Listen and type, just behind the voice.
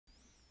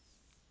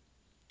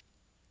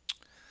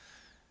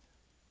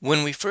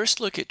When we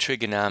first look at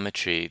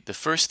trigonometry, the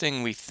first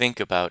thing we think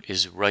about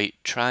is right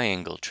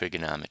triangle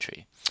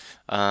trigonometry.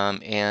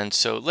 And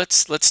so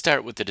let's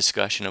start with the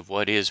discussion of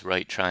what is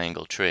right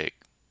triangle trig.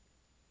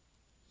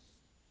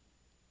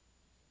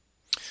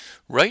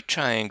 Right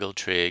triangle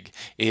trig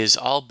is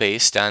all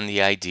based on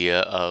the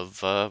idea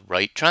of a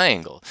right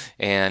triangle.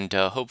 And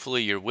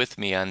hopefully you're with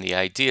me on the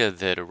idea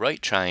that a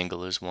right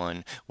triangle is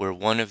one where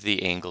one of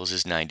the angles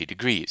is 90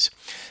 degrees.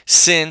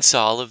 Since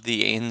all of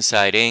the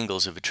inside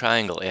angles of a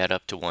triangle add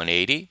up to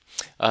 180,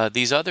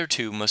 these other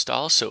two must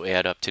also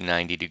add up to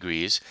 90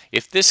 degrees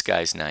if this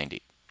guy's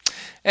 90.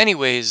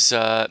 Anyways,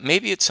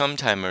 maybe at some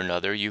time or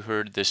another you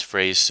heard this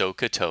phrase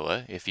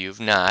SOHCAHTOA. If you've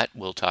not,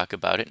 we'll talk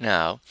about it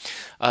now.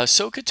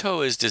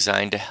 SOHCAHTOA is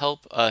designed to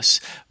help us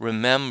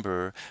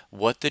remember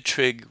what the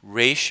trig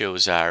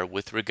ratios are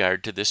with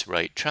regard to this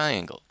right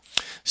triangle.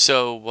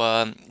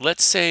 So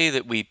let's say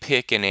that we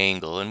pick an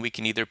angle, and we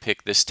can either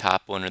pick this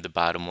top one or the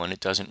bottom one.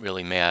 It doesn't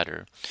really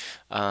matter.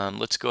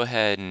 Let's go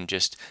ahead and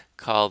just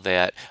call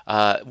that.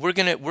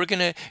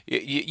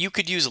 You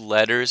could use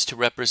letters to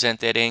represent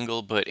that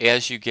angle, but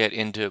as you get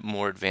into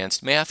more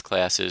advanced math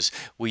classes,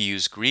 we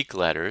use Greek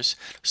letters.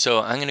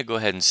 So I'm going to go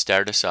ahead and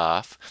start us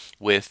off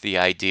with the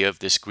idea of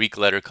this Greek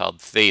letter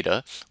called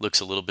theta. Looks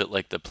a little bit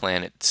like the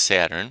planet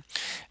Saturn,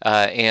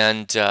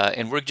 and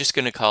we're just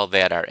going to call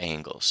that our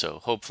angle. So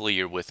hopefully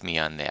you're with me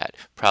on that.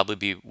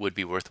 Would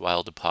be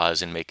worthwhile to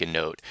pause and make a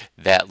note.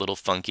 That little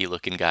funky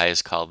looking guy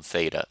is called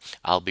theta.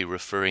 I'll be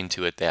referring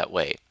to it that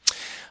way.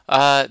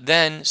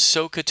 Then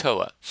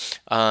SOHCAHTOA.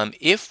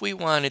 If we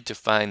wanted to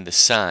find the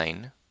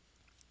sine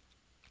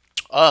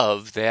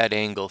of that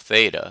angle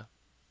theta,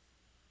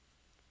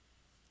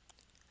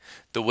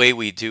 the way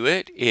we do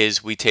it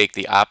is we take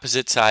the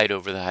opposite side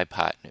over the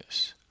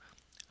hypotenuse.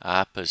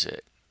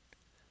 Opposite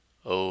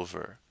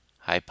over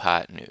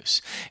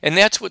hypotenuse. And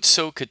that's what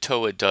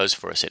SOHCAHTOA does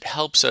for us. It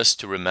helps us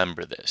to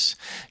remember this.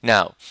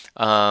 Now,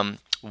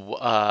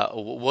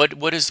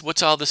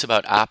 what's all this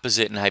about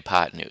opposite and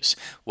hypotenuse?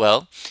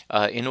 Well,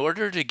 in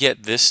order to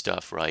get this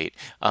stuff right,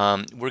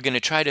 we're going to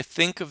try to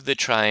think of the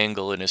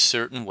triangle in a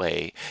certain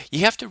way. You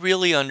have to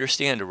really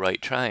understand a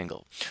right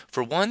triangle.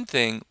 For one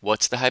thing,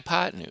 what's the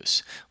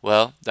hypotenuse?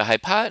 Well, the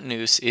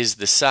hypotenuse is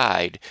the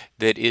side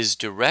that is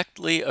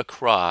directly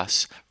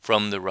across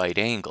from the right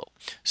angle.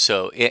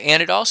 So,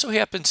 and it also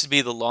happens to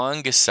be the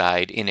longest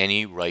side in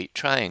any right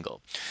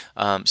triangle.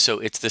 So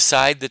it's the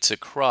side that's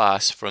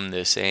across from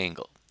this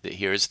angle.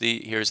 Here's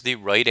the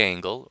right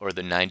angle, or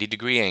the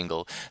 90-degree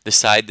angle. The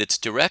side that's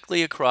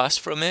directly across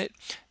from it,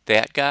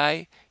 that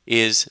guy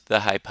is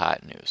the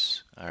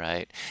hypotenuse. All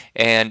right,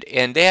 and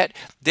that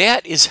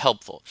is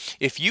helpful.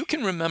 If you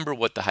can remember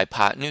what the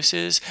hypotenuse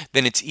is,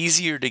 then it's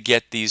easier to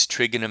get these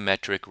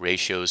trigonometric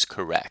ratios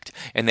correct.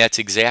 And that's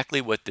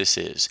exactly what this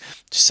is.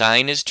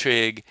 Sine is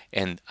trig,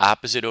 and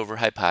opposite over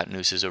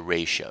hypotenuse is a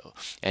ratio.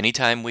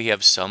 Anytime we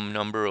have some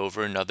number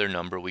over another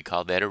number, we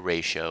call that a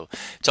ratio.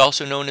 It's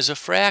also known as a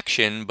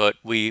fraction, but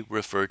we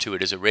refer to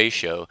it as a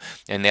ratio,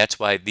 and that's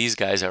why these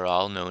guys are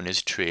all known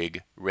as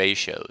trig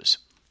ratios.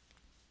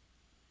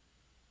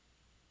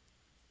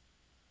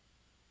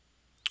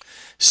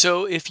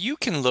 So if you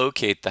can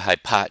locate the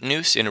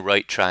hypotenuse in a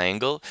right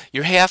triangle,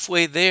 you're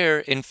halfway there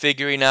in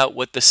figuring out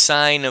what the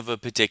sine of a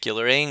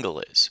particular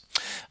angle is.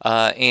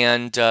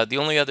 And the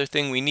only other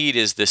thing we need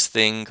is this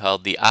thing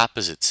called the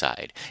opposite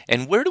side.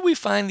 And where do we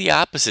find the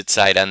opposite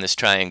side on this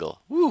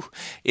triangle? Whew,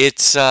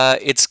 it's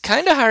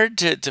kind of hard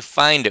to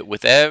find it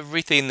with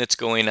everything that's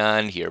going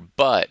on here,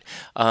 but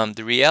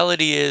the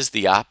reality is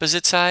the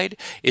opposite side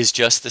is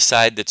just the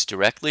side that's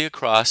directly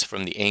across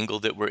from the angle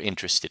that we're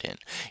interested in.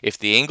 If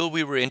the angle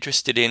we were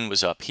interested in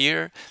was up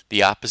here,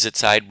 the opposite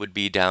side would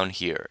be down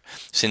here.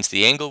 Since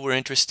the angle we're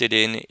interested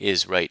in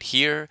is right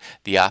here,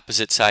 the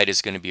opposite side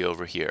is going to be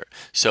over here.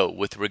 So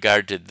with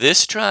regard to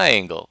this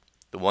triangle,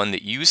 the one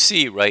that you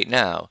see right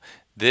now,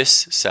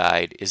 this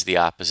side is the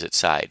opposite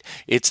side.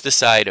 It's the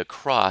side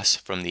across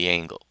from the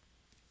angle.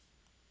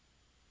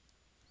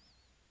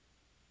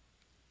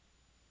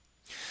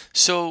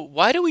 So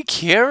why do we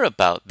care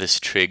about this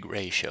trig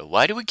ratio?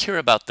 Why do we care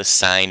about the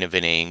sine of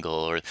an angle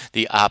or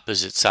the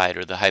opposite side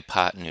or the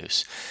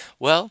hypotenuse?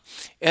 Well,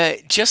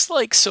 just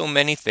like so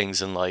many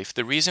things in life,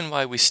 the reason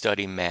why we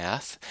study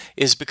math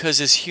is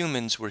because as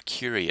humans we're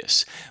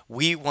curious.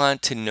 We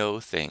want to know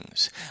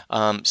things.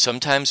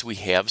 Sometimes we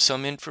have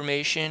some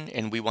information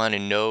and we want to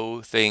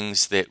know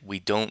things that we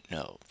don't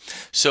know.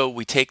 So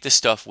we take the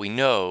stuff we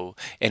know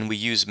and we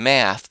use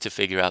math to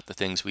figure out the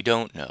things we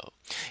don't know.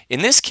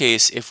 In this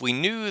case, if we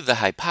knew the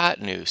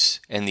hypotenuse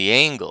and the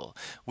angle,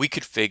 we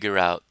could figure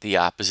out the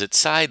opposite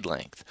side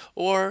length.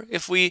 Or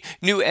if we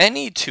knew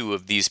any two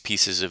of these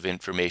pieces of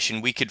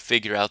information, we could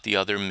figure out the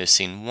other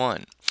missing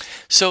one.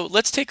 So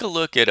let's take a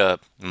look at a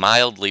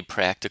mildly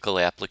practical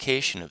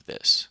application of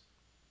this.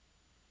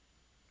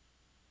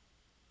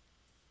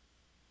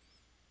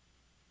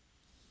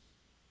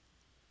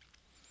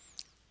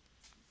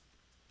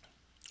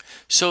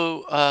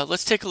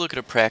 Let's take a look at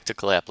a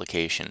practical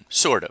application,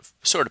 sort of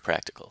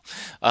practical.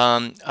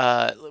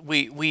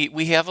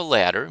 We have a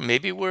ladder.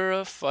 Maybe we're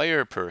a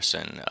fire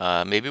person.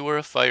 Maybe we're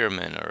a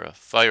fireman or a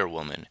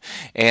firewoman,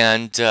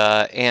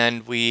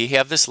 and we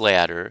have this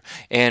ladder,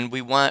 and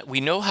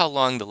we know how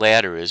long the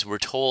ladder is. We're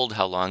told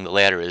how long the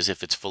ladder is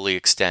if it's fully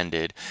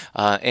extended,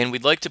 and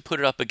we'd like to put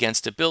it up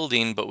against a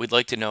building, but we'd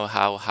like to know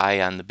how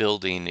high on the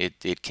building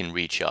it can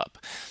reach up.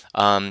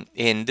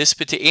 In this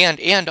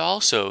and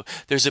also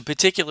there's a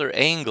particular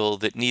angle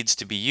that needs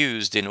to be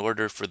used in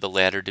order for the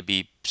ladder to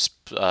be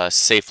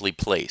safely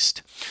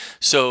placed.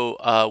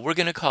 We're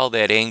going to call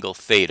that angle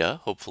theta.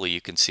 Hopefully you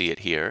can see it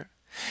here.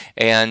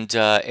 And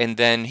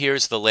then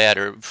here's the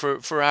ladder.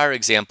 For our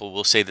example,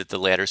 we'll say that the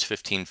ladder is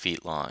 15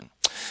 feet long.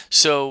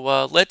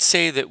 Let's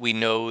say that we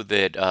know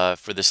that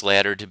for this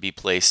ladder to be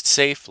placed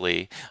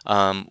safely,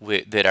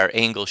 that our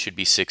angle should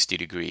be 60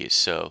 degrees.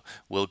 So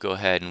we'll go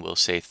ahead and we'll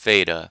say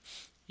theta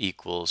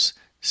equals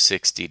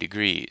 60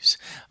 degrees.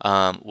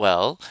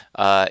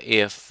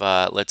 If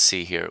let's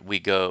see here, we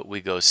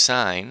go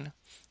sine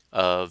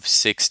of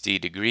 60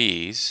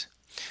 degrees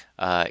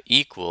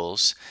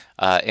equals,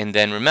 and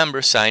then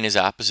remember, sine is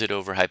opposite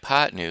over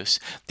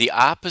hypotenuse. The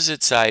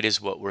opposite side is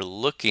what we're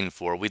looking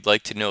for. We'd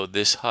like to know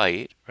this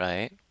height,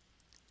 right?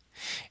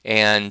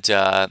 And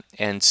I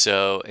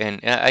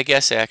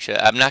guess actually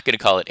I'm not going to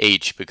call it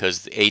h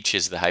because h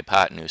is the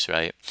hypotenuse,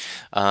 right?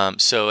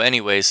 So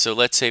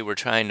let's say we're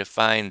trying to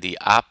find the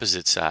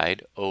opposite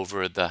side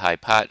over the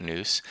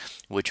hypotenuse,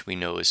 which we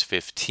know is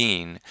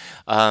 15.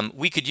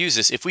 We could use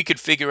this if we could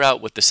figure out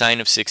what the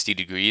sine of 60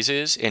 degrees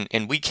is,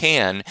 and we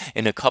can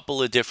in a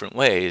couple of different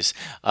ways.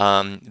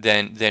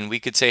 Then we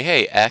could say,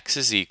 hey, x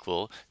is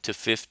equal to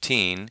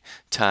 15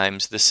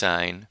 times the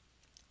sine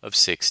of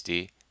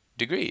 60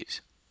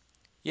 degrees.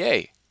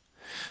 Yay.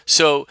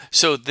 So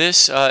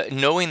this,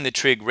 knowing the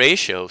trig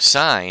ratio,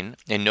 sine,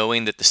 and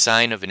knowing that the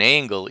sine of an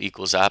angle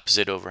equals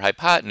opposite over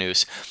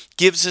hypotenuse,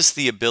 gives us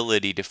the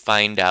ability to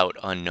find out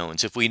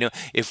unknowns. If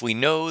we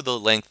know the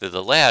length of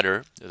the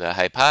ladder, the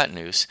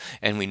hypotenuse,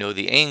 and we know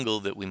the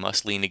angle that we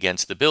must lean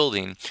against the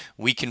building,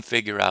 we can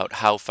figure out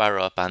how far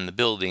up on the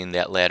building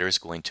that ladder is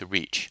going to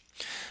reach.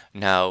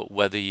 Now,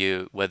 whether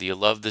you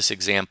love this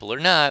example or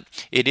not,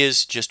 it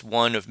is just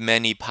one of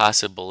many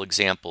possible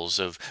examples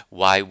of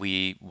why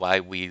we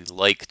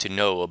like to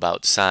know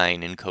about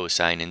sine and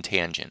cosine and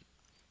tangent.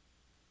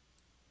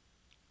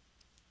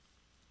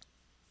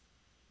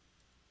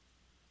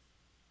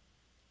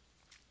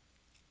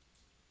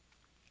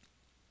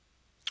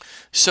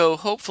 So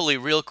hopefully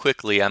real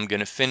quickly I'm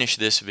going to finish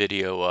this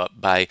video up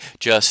by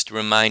just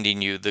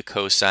reminding you the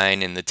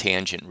cosine and the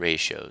tangent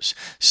ratios.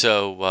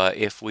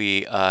 If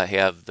we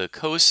have the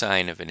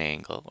cosine of an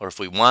angle, or if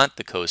we want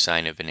the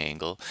cosine of an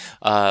angle,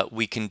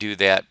 we can do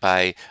that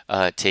by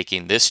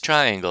taking this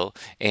triangle,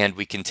 and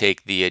we can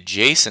take the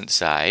adjacent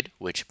side,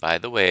 which by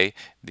the way,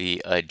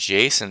 the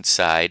adjacent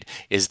side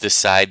is the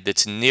side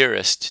that's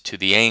nearest to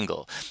the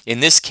angle. In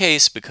this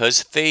case,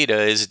 because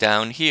theta is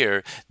down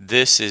here,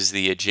 this is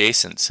the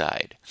adjacent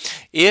side.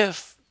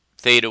 If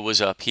theta was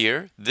up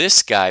here,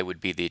 this guy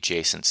would be the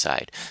adjacent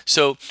side.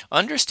 So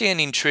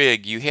understanding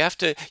trig, you have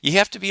to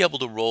be able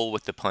to roll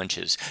with the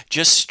punches.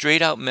 Just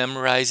straight out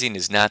memorizing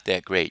is not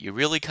that great. You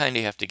really kind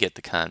of have to get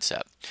the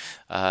concept.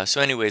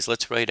 Anyways,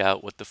 let's write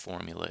out what the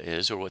formula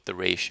is, or what the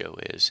ratio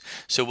is.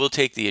 So we'll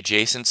take the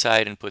adjacent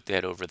side and put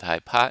that over the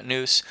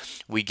hypotenuse.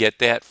 We get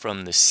that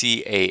from the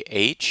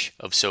CAH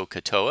of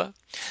SOHCAHTOA,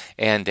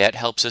 and that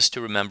helps us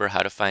to remember how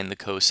to find the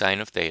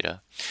cosine of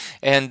theta.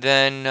 And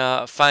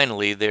then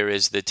finally, there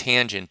is the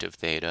tangent of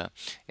theta,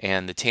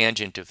 and the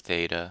tangent of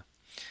theta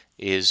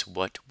is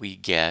what we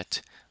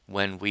get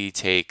when we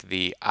take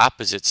the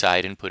opposite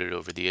side and put it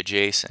over the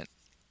adjacent.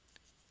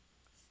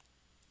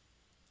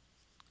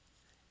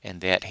 And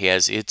that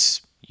has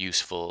its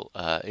useful,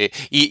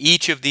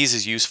 each of these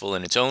is useful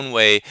in its own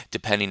way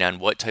depending on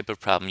what type of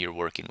problem you're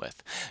working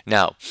with.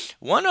 Now,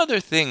 one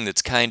other thing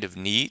that's kind of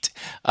neat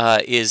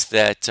is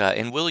that,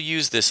 and we'll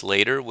use this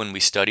later when we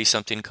study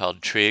something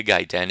called trig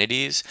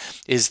identities,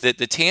 is that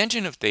the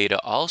tangent of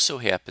theta also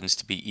happens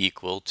to be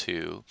equal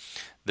to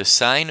the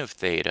sine of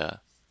theta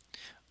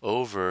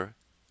over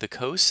the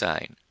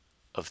cosine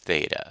of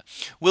theta.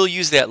 We'll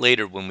use that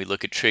later when we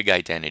look at trig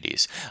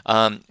identities.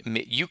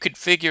 You could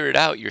figure it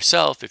out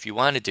yourself if you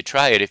wanted to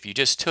try it. If you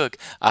just took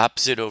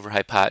opposite over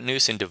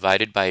hypotenuse and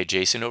divided by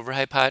adjacent over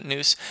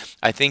hypotenuse,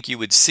 I think you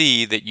would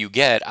see that you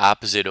get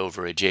opposite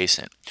over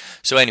adjacent.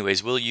 So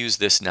anyways, we'll use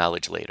this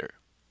knowledge later.